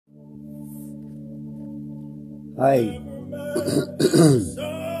Hi,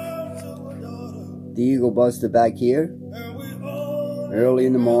 the Eagle Buster back here, early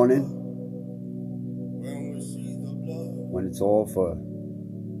in the morning, when it's all for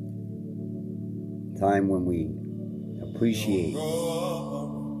time when we appreciate.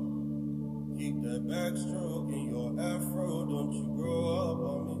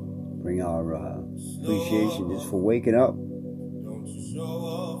 Bring our appreciation just for waking up.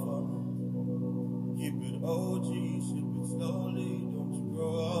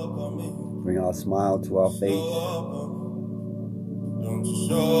 Bring our smile to our face.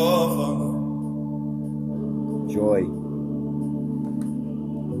 Joy.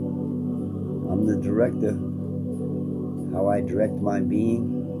 I'm the director. How I direct my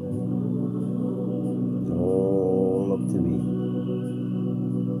being is all up to me.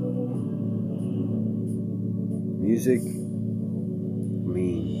 Music,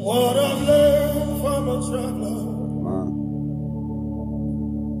 what I've learned from a traveler,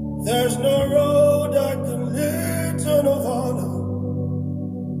 there's no road that can lead to Nirvana.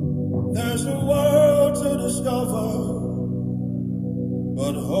 There's a world to discover,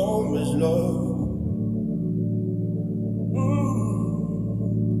 but home is love.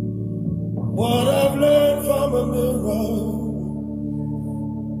 What I've learned from a mirror,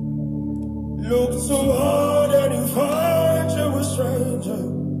 look too hard and you find you a stranger.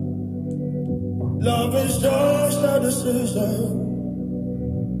 Love is just a decision.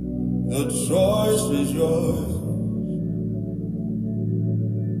 The choice is yours.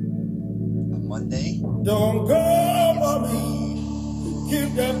 A Monday? Don't go on me. Keep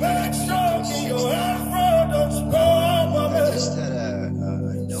that back stuck in your afro. Don't you go on me. I just had a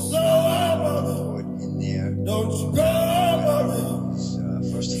note in there. Don't you go on me.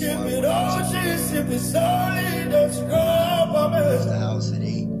 First of Keep all, it all, just keep it slowly. Don't you go on me. Left the house at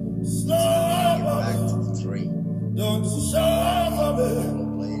 8. Slow Get back to 3. Don't you show up on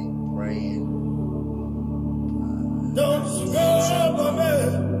me. Praying. Don't you go on me.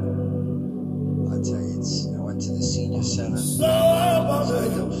 I'll tell you, I went to the senior center. Slow up on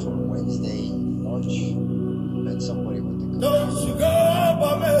Signed me. up for Wednesday lunch. Met somebody with the computer. Don't you go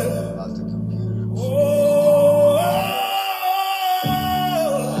on me. About the computer. Oh,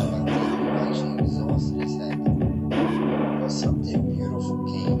 I'm actually exhausted as heck. But something beautiful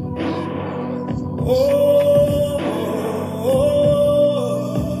came out in my thoughts.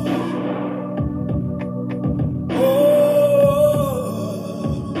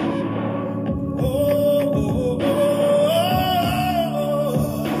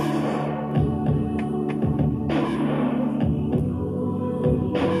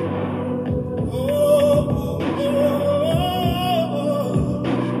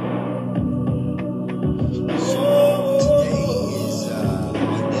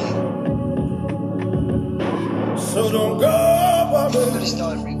 so don't go on I'm gonna me.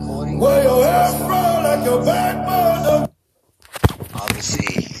 start recording. Wear your afro like your backbone.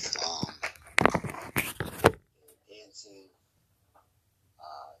 Obviously, dancing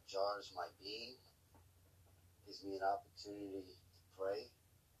jars my being, gives me an opportunity to pray,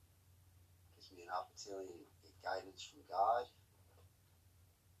 gives me an opportunity to get guidance from God,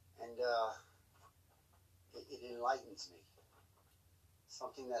 and it enlightens me.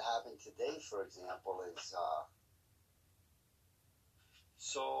 Something that happened today, for example, is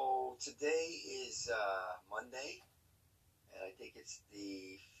so today is Monday, and I think it's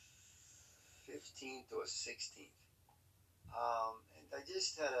the 15th or 16th. And I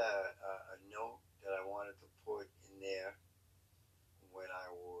just had a note that I wanted to put in there when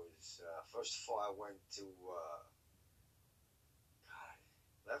I was, first of all, I went to,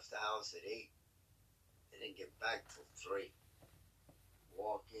 left the house at 8. I didn't get back till 3.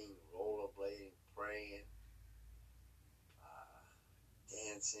 Walking, rollerblading, praying,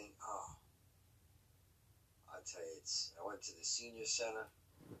 dancing. Oh, I'll tell you, I went to the senior center,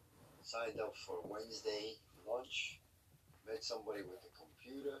 signed up for Wednesday lunch, met somebody with a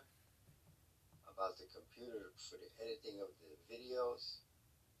computer, about the computer for the editing of the videos.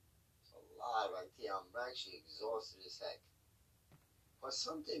 It's a lot right there. I'm actually exhausted as heck. But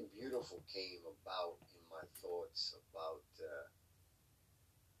something beautiful came about in my thoughts about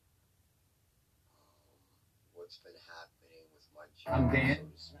what's been happening with my job. I'm Dan.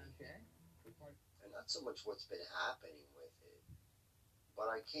 And not so much what's been happening with it, but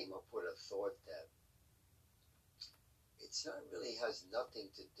I came up with a thought that it's not really has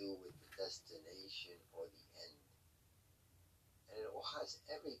nothing to do with the destination or the end. And it has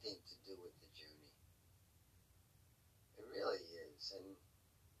everything to do with the journey. It really is. And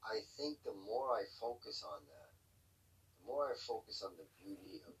I think the more I focus on that, the more I focus on the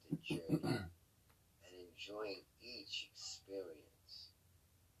beauty of the journey and enjoy enjoying each experience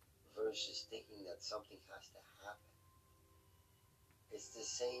versus thinking that something has to happen. It's the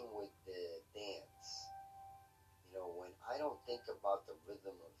same with the dance. You know, when I don't think about the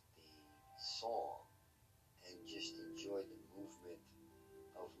rhythm of the song and just enjoy the movement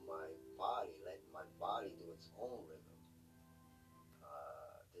of my body, letting my body do its own rhythm,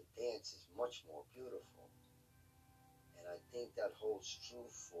 the dance is much more beautiful. And I think that holds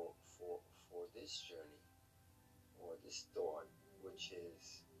true for this journey or this thought, which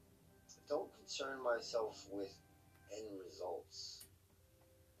is don't concern myself with end results.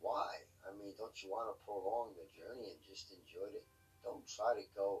 Why? I mean, don't you want to prolong the journey and just enjoy it? Don't try to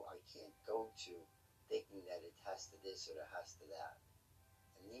go. I can't go to thinking that it has to this or it has to that.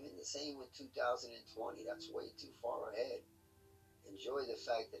 And even the same with 2020. That's way too far ahead. Enjoy the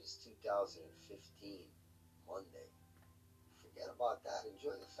fact that it's 2015 Monday. Forget about that.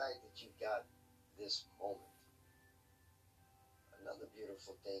 Enjoy the fact that you got this moment. Another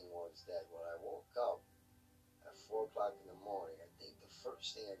beautiful thing was that when I woke up at 4 o'clock in the morning, I think the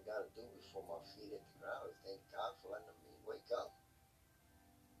first thing I got to do before my feet hit the ground is thank God for letting me wake up.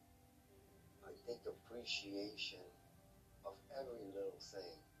 I think appreciation of every little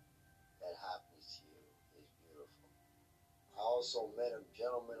thing that happens to you is beautiful. I also met a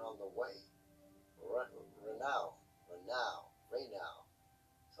gentleman on the way, Renau,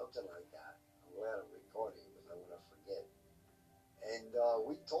 something like that. I'm glad I'm recording because I'm going to forget. And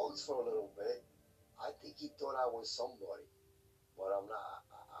we talked for a little bit. I think he thought I was somebody, but I'm not.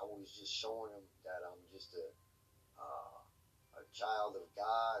 I was just showing him that I'm just a child of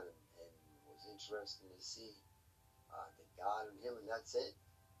God and was interested to see the God in him, and that's it.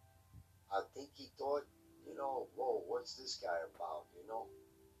 I think he thought, whoa, what's this guy about,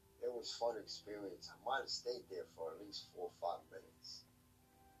 It was fun experience. I might have stayed there for at least 4 or 5 minutes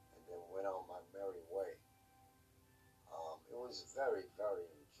and then went on my merry way. It was a very, very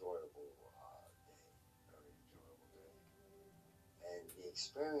enjoyable day. Very enjoyable day. And the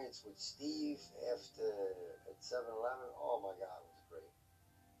experience with Steve at 7-Eleven, oh my God, it was great.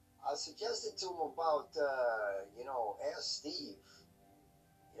 I suggested to him about, ask Steve.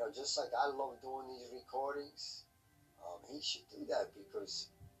 Just like I love doing these recordings, he should do that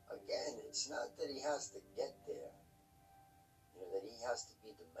because, again, it's not that he has to get there, that he has to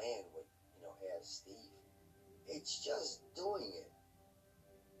be the man with, Ask Steve. It's just doing it.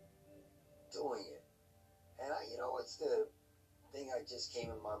 And it's the thing that just came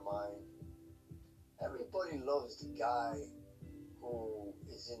in my mind. Everybody loves the guy who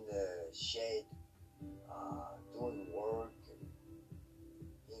is in the shed doing work and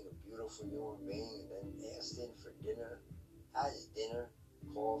being a beautiful human being, and then asked in for dinner, has dinner,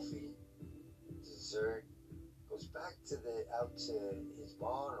 coffee, dessert, goes back out to his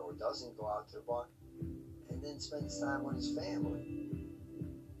barn or doesn't go out to the barn, and then spends time with his family.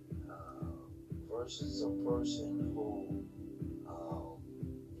 Versus a person who,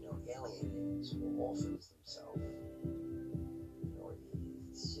 alienates or offers themselves.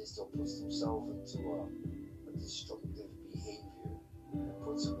 It's just or puts himself into a destructive behavior and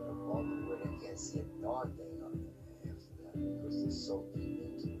puts him in a bubble where they can't see a darn thing after that because they're so deep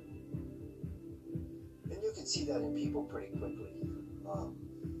into it. And you can see that in people pretty quickly.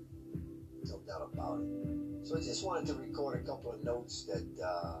 No doubt about it. So I just wanted to record a couple of notes that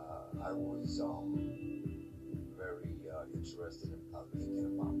I was very interested in thinking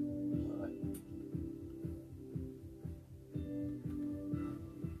about. All right.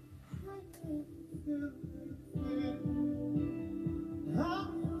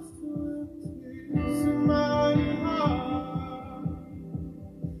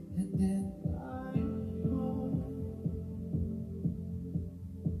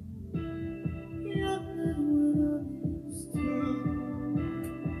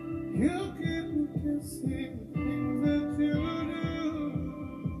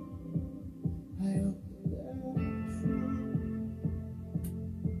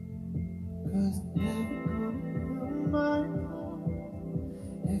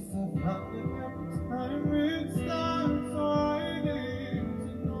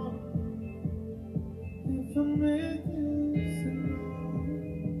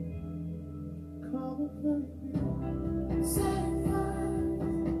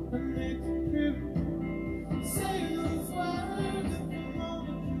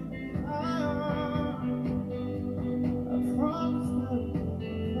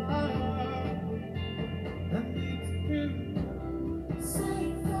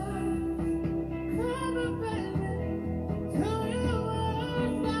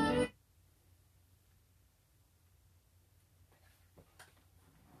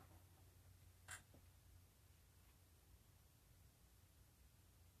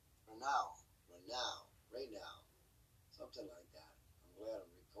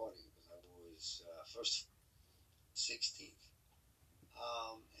 first 16th.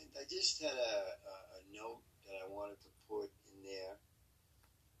 And I just had a note that I wanted to put in there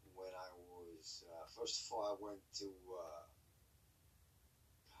when I was, first of all, I went to,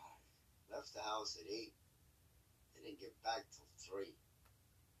 left the house at 8. I didn't get back till 3.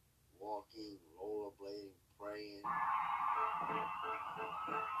 Walking, rollerblading, praying,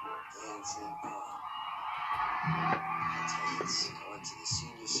 dancing. I went to the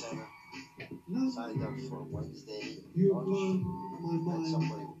senior center, signed up for a Wednesday lunch, met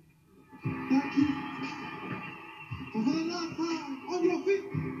somebody. Thank you. For the last time, on your feet.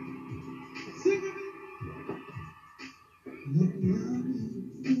 Sing with me. Look around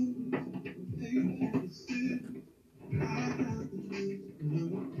me. They never said I got the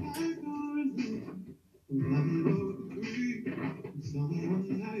news. I know it is. I'm not agree. Someone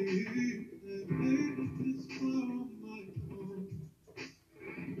naive that made this for my own.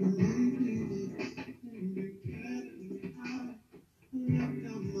 Lately, they get me high. Left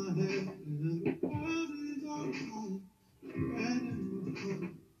down my head and the world is all gone. Red in my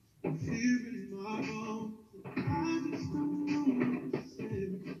heart.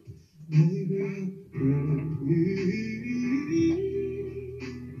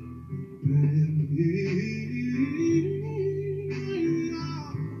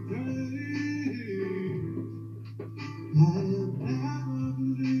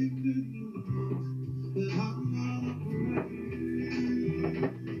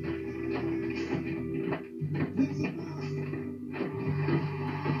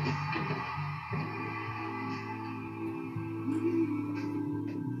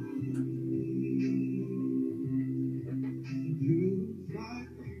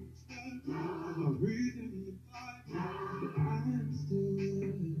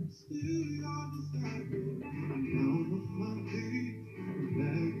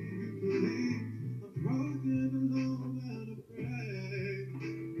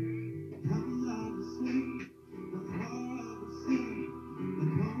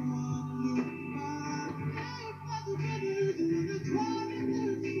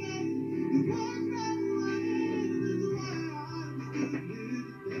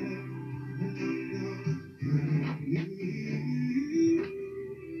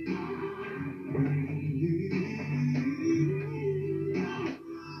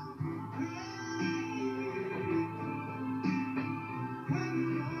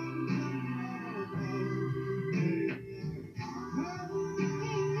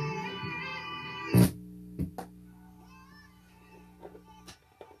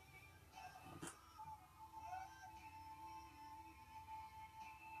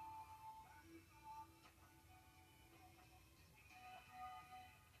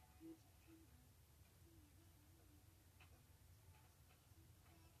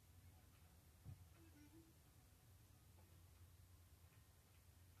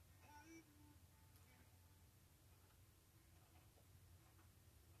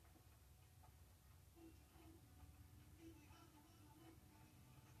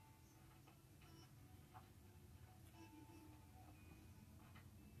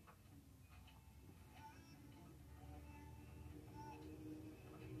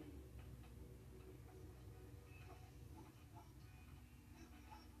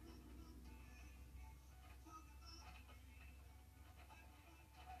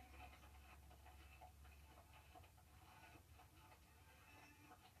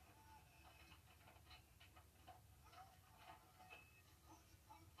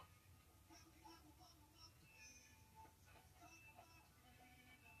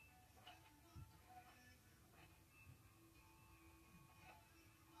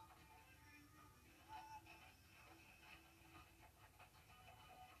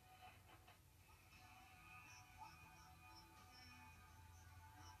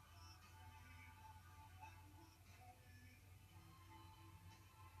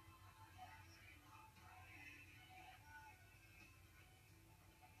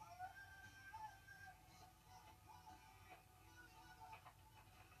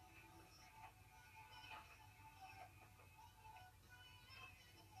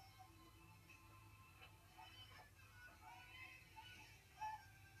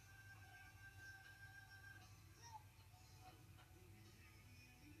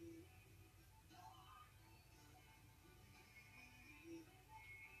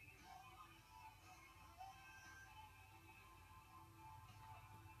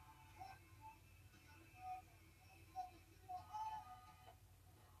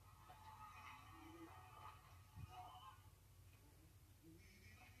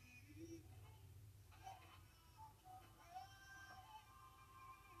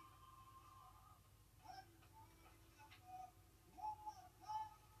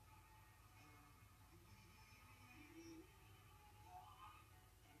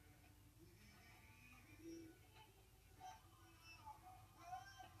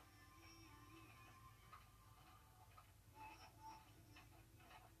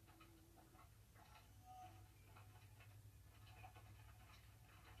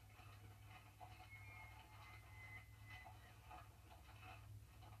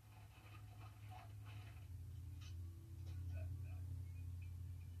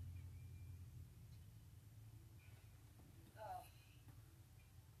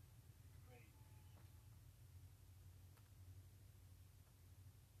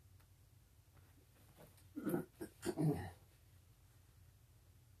 Yeah.